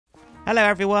Hello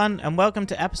everyone, and welcome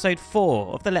to episode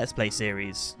 4 of the Let's Play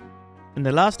series. In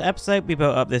the last episode we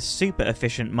built up this super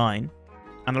efficient mine,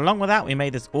 and along with that we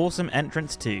made this awesome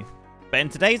entrance too. But in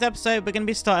today's episode we're going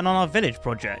to be starting on our village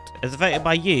project, as voted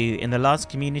by you in the last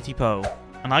community poll,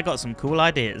 and I got some cool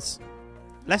ideas.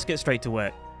 Let's get straight to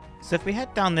work. So if we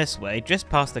head down this way, just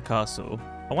past the castle,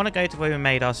 I want to go to where we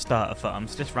made our starter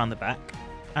farms, just round the back.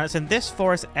 And it's in this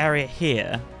forest area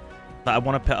here that I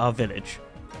want to put our village.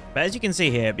 But as you can see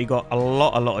here, we got a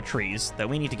lot of trees that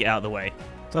we need to get out of the way.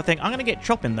 So I think I'm going to get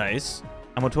chopping those,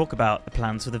 and we'll talk about the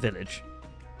plans for the village.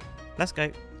 Let's go.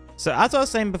 So as I was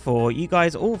saying before, you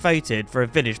guys all voted for a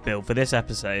village build for this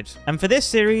episode. And for this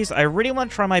series, I really want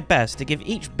to try my best to give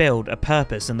each build a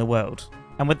purpose in the world.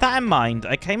 And with that in mind,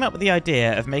 I came up with the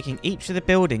idea of making each of the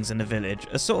buildings in the village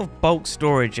a sort of bulk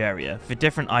storage area for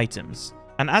different items.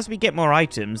 And as we get more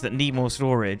items that need more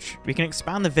storage, we can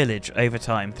expand the village over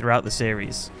time throughout the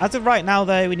series. As of right now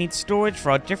though, we need storage for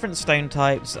our different stone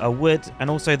types, our wood, and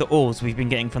also the ores we've been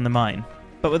getting from the mine.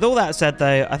 But with all that said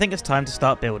though, I think it's time to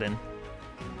start building.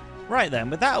 Right then,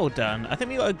 with that all done, I think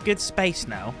we've got a good space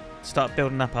now to start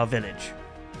building up our village.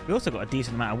 We also got a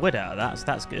decent amount of wood out of that, so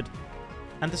that's good.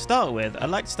 And to start with, I'd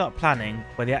like to start planning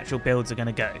where the actual builds are going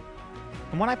to go.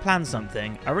 And when I plan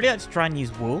something, I really like to try and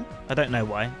use wool. I don't know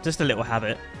why, just a little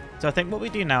habit. So I think what we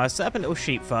do now is set up a little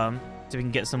sheep farm so we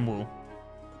can get some wool.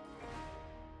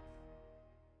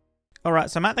 Alright,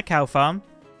 so I'm at the cow farm,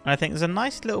 and I think there's a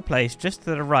nice little place just to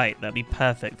the right that'd be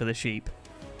perfect for the sheep.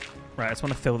 Right, I just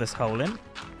want to fill this hole in.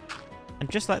 And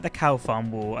just like the cow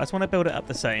farm wall, I just want to build it up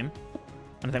the same.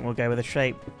 And I think we'll go with a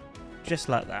shape just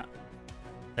like that.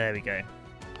 There we go.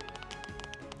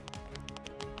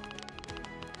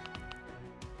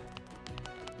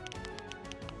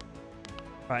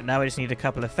 Right, now we just need a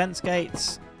couple of fence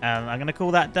gates, and I'm going to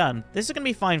call that done. This is going to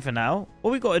be fine for now.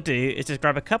 All we've got to do is just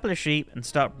grab a couple of sheep and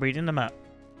start breeding them up.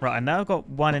 Right, I know I've got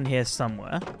one in here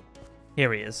somewhere.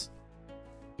 Here he is.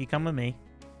 You come with me.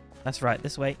 That's right,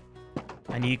 this way.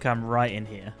 And you come right in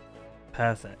here.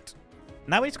 Perfect.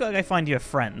 Now we just got to go find you a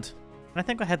friend. And I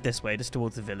think I'll head this way, just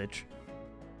towards the village.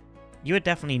 You are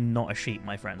definitely not a sheep,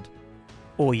 my friend.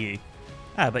 Or you.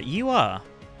 Ah, but you are.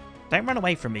 Don't run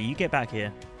away from me. You get back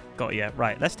here. Got you.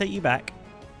 Right, let's take you back.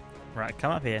 Right,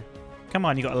 come up here. Come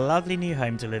on, you got a lovely new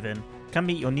home to live in. Come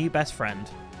meet your new best friend.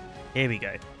 Here we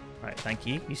go. Right, thank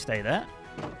you. You stay there.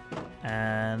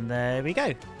 And there we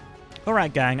go.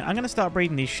 Alright, gang. I'm going to start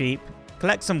breeding these sheep,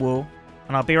 collect some wool,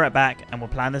 and I'll be right back and we'll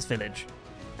plan this village.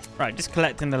 Right, just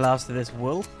collecting the last of this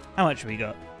wool. How much have we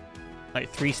got?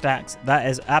 Like 3 stacks. That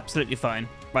is absolutely fine.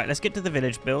 Right, let's get to the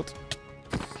village build.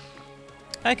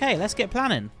 Okay, let's get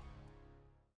planning.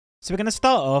 So we're going to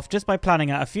start off just by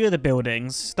planning out a few of the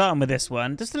buildings, starting with this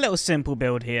one. Just a little simple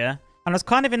build here. And I was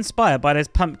kind of inspired by those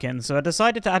pumpkins, so I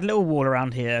decided to add a little wall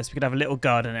around here so we could have a little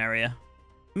garden area.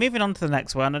 Moving on to the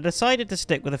next one, I decided to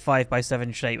stick with the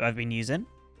 5x7 shape I've been using.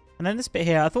 And then this bit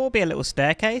here, I thought would be a little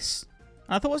staircase.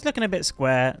 And I thought it was looking a bit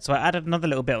square, so I added another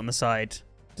little bit on the side,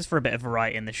 just for a bit of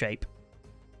variety in the shape.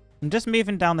 And just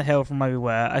moving down the hill from where we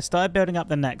were, I started building up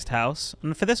the next house.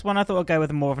 And for this one, I thought I'd go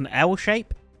with more of an L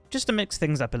shape, just to mix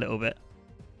things up a little bit.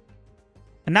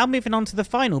 And now moving on to the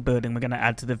final building we're going to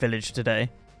add to the village today.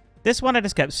 This one I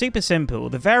just kept super simple.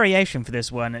 The variation for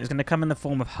this one is going to come in the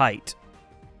form of height.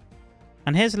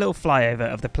 And here's a little flyover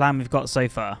of the plan we've got so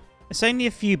far. It's only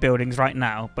a few buildings right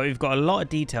now, but we've got a lot of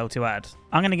detail to add.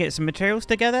 I'm going to get some materials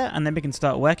together and then we can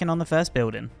start working on the first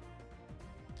building.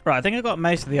 Right, I think I've got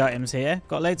most of the items here.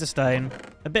 Got loads of stone,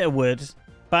 a bit of wood,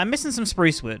 but I'm missing some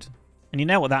spruce wood. And you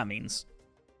know what that means.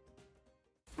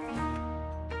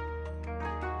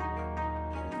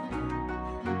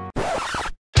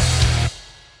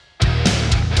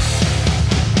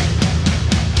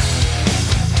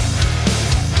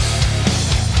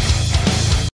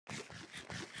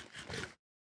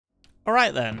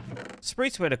 Alright then,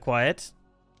 spruce wood acquired,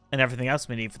 and everything else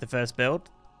we need for the first build.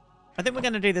 I think we're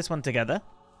going to do this one together.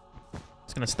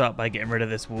 Just going to start by getting rid of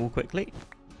this wool quickly.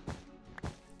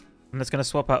 I'm just going to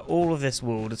swap out all of this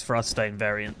wool just for our stone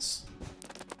variants.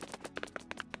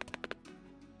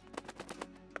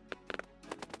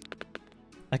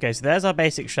 Okay, so there's our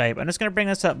basic shape. I'm just going to bring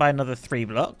this up by another 3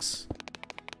 blocks.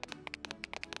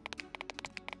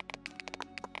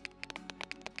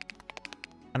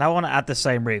 And I want to add the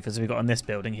same roof as we've got on this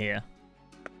building here.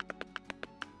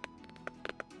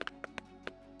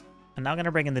 And now I'm going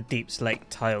to bring in the deep slate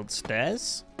tiled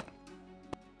stairs.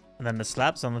 And then the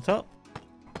slabs on the top.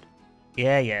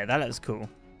 Yeah, that looks cool.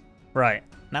 Right,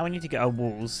 now we need to get our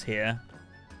walls here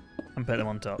and put them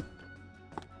on top.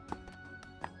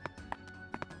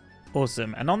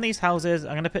 Awesome. And on these houses,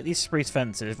 I'm going to put these spruce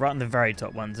fences right on the very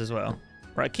top ones as well.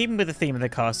 Right, keeping with the theme of the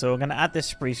castle, I'm going to add this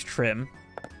spruce trim.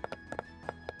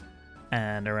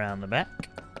 And around the back.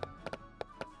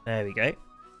 There we go.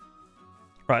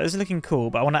 Right, this is looking cool,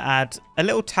 but I want to add a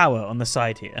little tower on the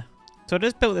side here. So I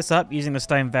just built this up using the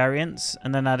stone variants,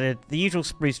 and then added the usual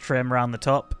spruce trim around the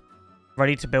top,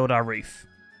 ready to build our roof.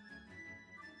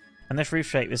 And this roof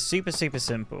shape is super, super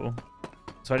simple.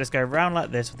 So I just go around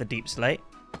like this with the deep slate.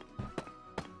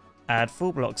 Add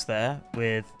full blocks there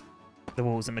with the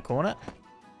walls in the corner.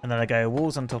 And then I go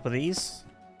walls on top of these.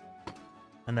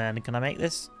 And then can I make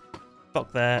this?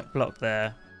 Block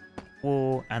there,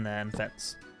 wall, and then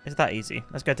fence. It's that easy.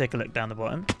 Let's go take a look down the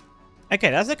bottom.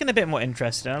 Okay, that's looking a bit more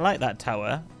interesting. I like that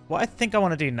tower. What I think I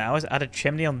want to do now is add a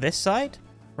chimney on this side.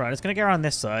 Right, I'm just going to go around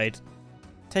this side,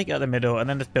 take it out the middle, and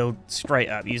then just build straight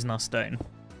up using our stone.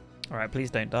 Alright,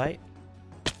 please don't die.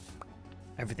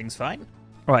 Everything's fine.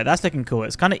 Alright, that's looking cool.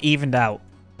 It's kind of evened out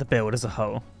the build as a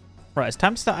whole. Right, it's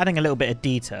time to start adding a little bit of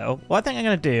detail. What I think I'm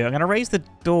going to do, I'm going to raise the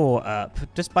door up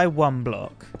just by 1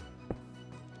 block.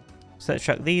 So let's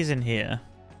chuck these in here.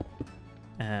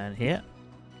 And here.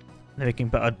 Then we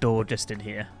can put our door just in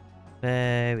here.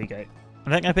 There we go.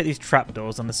 I'm going to put these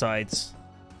trapdoors on the sides.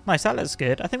 Nice, that looks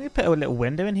good. I think we put a little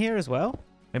window in here as well.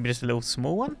 Maybe just a little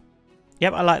small one.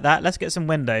 Yep, I like that. Let's get some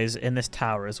windows in this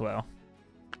tower as well.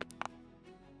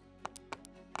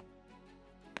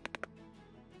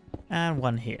 And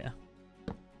one here.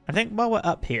 I think while we're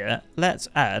up here, let's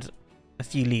add a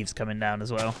few leaves coming down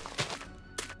as well.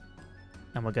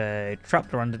 And we'll go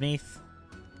trapdoor underneath.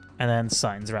 And then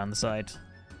signs around the side.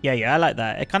 Yeah, I like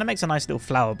that. It kind of makes a nice little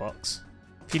flower box.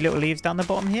 A few little leaves down the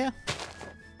bottom here.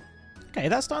 Okay,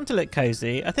 that's starting to look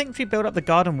cozy. I think if we build up the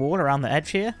garden wall around the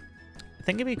edge here, I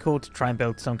think it'd be cool to try and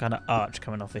build some kind of arch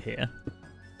coming off of here.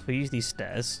 So we'll use these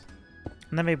stairs.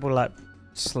 And then maybe we'll like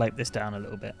slope this down a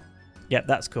little bit. Yep,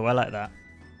 that's cool. I like that.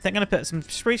 I think I'm going to put some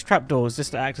spruce trapdoors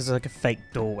just to act as like a fake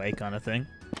doorway kind of thing.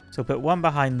 So we'll put one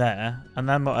behind there. And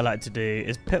then what I like to do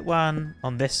is put one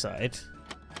on this side.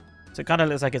 So it kind of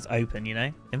looks like it's open, you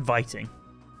know? Inviting.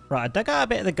 Right, I dug out a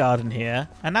bit of the garden here.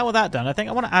 And now with that done, I think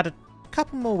I want to add a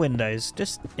couple more windows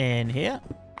just in here.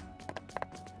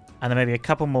 And then maybe a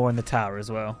couple more in the tower as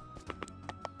well.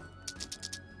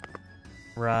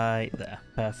 Right there.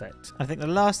 Perfect. I think the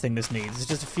last thing this needs is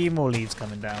just a few more leaves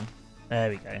coming down. There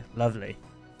we go. Lovely.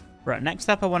 Right, next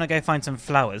up I want to go find some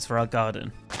flowers for our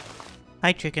garden.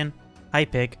 Hi chicken. Hi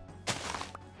pig.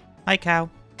 Hi cow.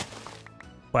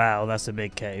 Wow, that's a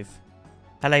big cave.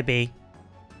 Hello bee.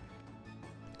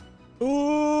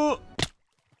 Ooh!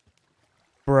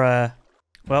 Bruh.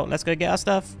 Well, let's go get our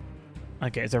stuff.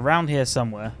 Okay, it's around here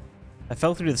somewhere. I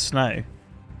fell through the snow.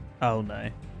 Oh no.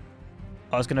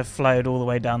 I was going to float all the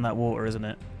way down that water, isn't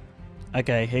it?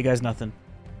 Okay, here goes nothing.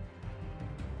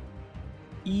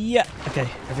 Yeah. Okay,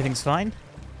 everything's fine.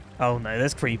 Oh no,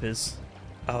 there's creepers.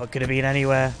 Oh, it could have been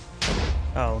anywhere.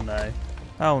 Oh no.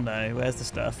 Oh no, where's the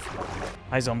stuff?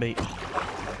 Hi zombie.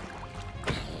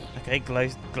 Okay,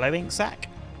 glowing sack?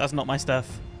 That's not my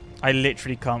stuff. I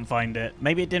literally can't find it.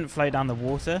 Maybe it didn't flow down the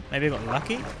water. Maybe I got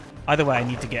lucky. Either way, I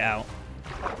need to get out.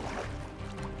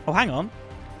 Oh, hang on.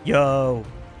 Yo.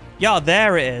 Yeah,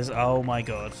 there it is. Oh my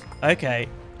god. Okay.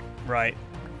 Right.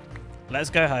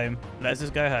 Let's go home. Let's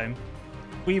just go home.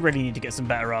 We really need to get some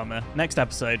better armor. Next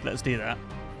episode, let's do that.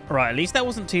 Right, at least that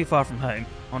wasn't too far from home,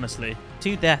 honestly.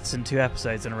 2 deaths in 2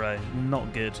 episodes in a row.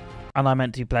 Not good. And I'm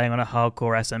meant to be playing on a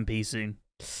hardcore SMP soon.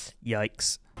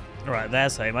 Yikes. Alright,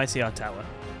 there's home. I see our tower.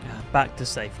 Back to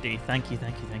safety. Thank you,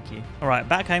 thank you, thank you. Alright,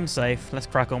 back home safe. Let's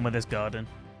crack on with this garden.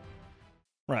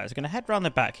 Right, so I'm going to head round the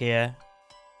back here.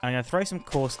 I'm going to throw some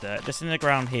coarse dirt just in the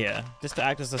ground here, just to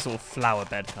act as a sort of flower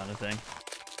bed kind of thing.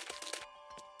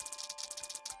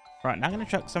 Right, now I'm going to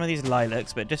chuck some of these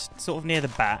lilacs, but just sort of near the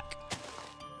back.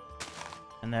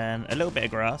 And then a little bit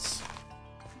of grass.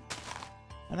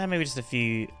 And then maybe just a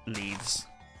few leaves.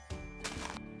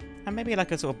 And maybe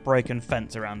like a sort of broken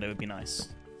fence around it would be nice.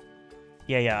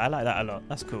 Yeah, I like that a lot.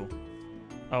 That's cool.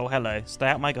 Oh, hello. Stay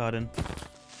out my garden.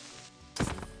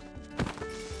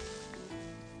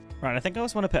 Right, I think I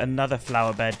just want to put another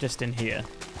flower bed just in here,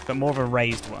 but more of a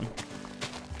raised one.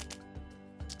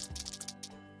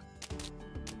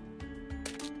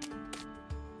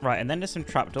 Right, and then just some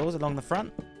trapdoors along the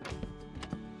front.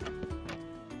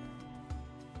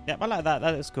 Yep, I like that.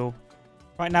 That looks cool.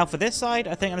 Right, now for this side,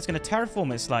 I think I'm just going to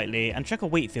terraform it slightly and chuck a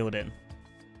wheat field in.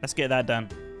 Let's get that done.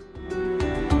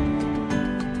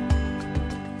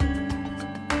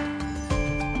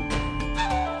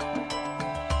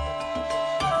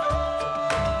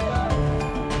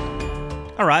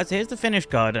 Alright, so here's the finished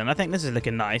garden. I think this is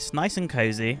looking nice. Nice and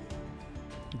cozy.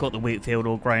 Got the wheat field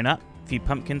all grown up. A few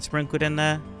pumpkins sprinkled in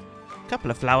there. A couple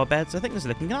of flower beds. I think this is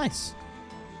looking nice.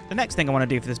 The next thing I want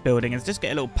to do for this building is just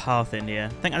get a little path in here.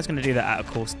 I think I'm just going to do that out of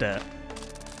coarse dirt.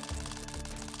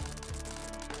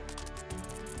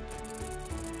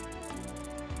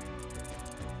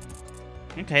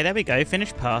 Okay, there we go.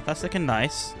 Finished path. That's looking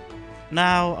nice.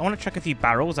 Now, I want to chuck a few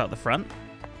barrels out the front.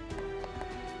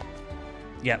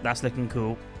 Yep, that's looking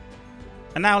cool.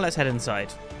 And now let's head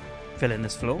inside. Fill in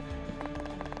this floor.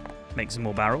 Make some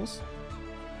more barrels.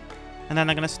 And then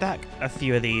I'm going to stack a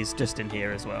few of these just in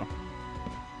here as well.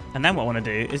 And then what I want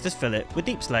to do is just fill it with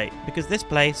deep slate, because this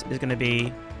place is going to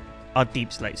be our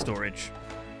deep slate storage.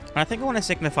 And I think I want to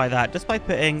signify that just by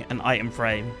putting an item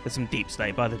frame with some deep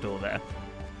slate by the door there.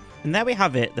 And there we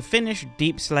have it, the finished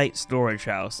deep slate storage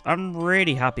house. I'm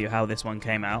really happy with how this one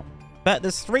came out. But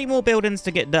there's 3 more buildings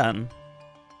to get done,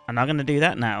 and I'm going to do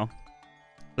that now.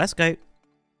 Let's go.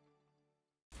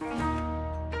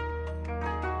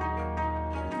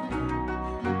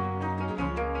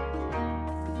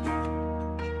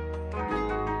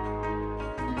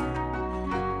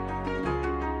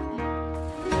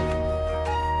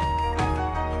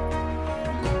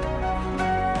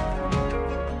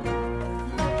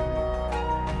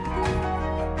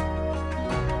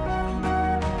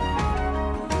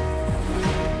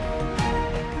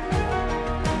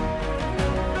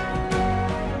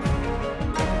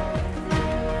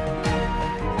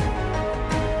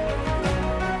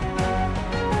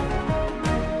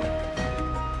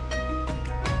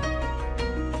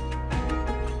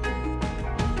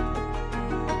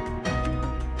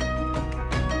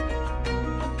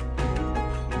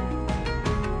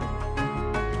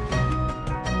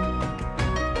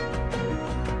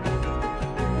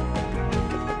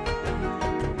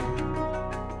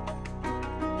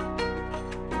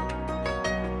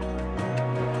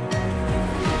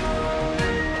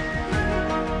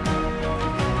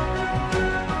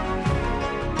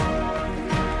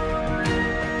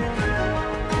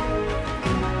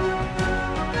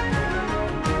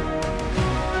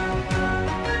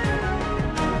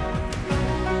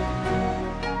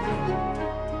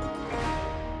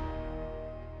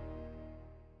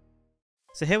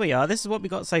 So here we are, this is what we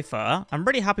got so far. I'm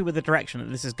really happy with the direction that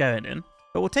this is going in.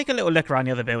 But we'll take a little look around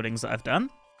the other buildings that I've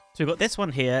done. So we've got this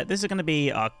one here. This is going to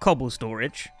be our cobble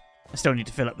storage. I still need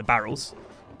to fill up the barrels.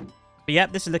 But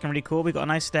yep, this is looking really cool. We've got a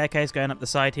nice staircase going up the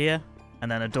side here. And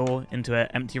then a door into an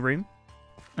empty room.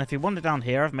 And if you wander down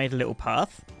here, I've made a little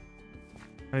path.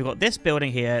 And we've got this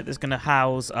building here that's going to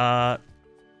house our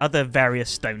other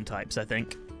various stone types, I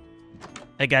think.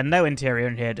 Again, no interior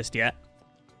in here just yet.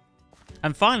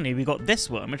 And finally, we got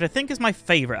this one, which I think is my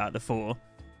favourite out of the 4.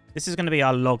 This is going to be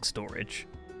our log storage.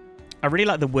 I really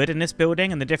like the wood in this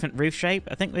building and the different roof shape.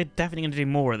 I think we're definitely going to do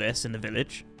more of this in the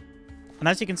village. And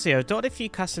as you can see, I've dotted a few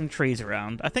custom trees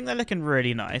around. I think they're looking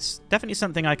really nice. Definitely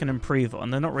something I can improve on.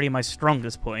 They're not really my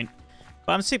strongest point.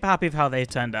 But I'm super happy with how they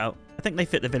turned out. I think they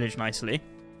fit the village nicely.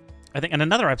 I think in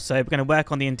another episode, we're going to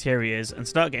work on the interiors and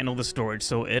start getting all the storage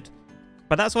sorted.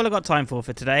 But that's all I've got time for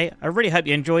today. I really hope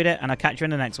you enjoyed it, and I'll catch you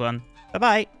in the next one.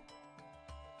 Bye-bye.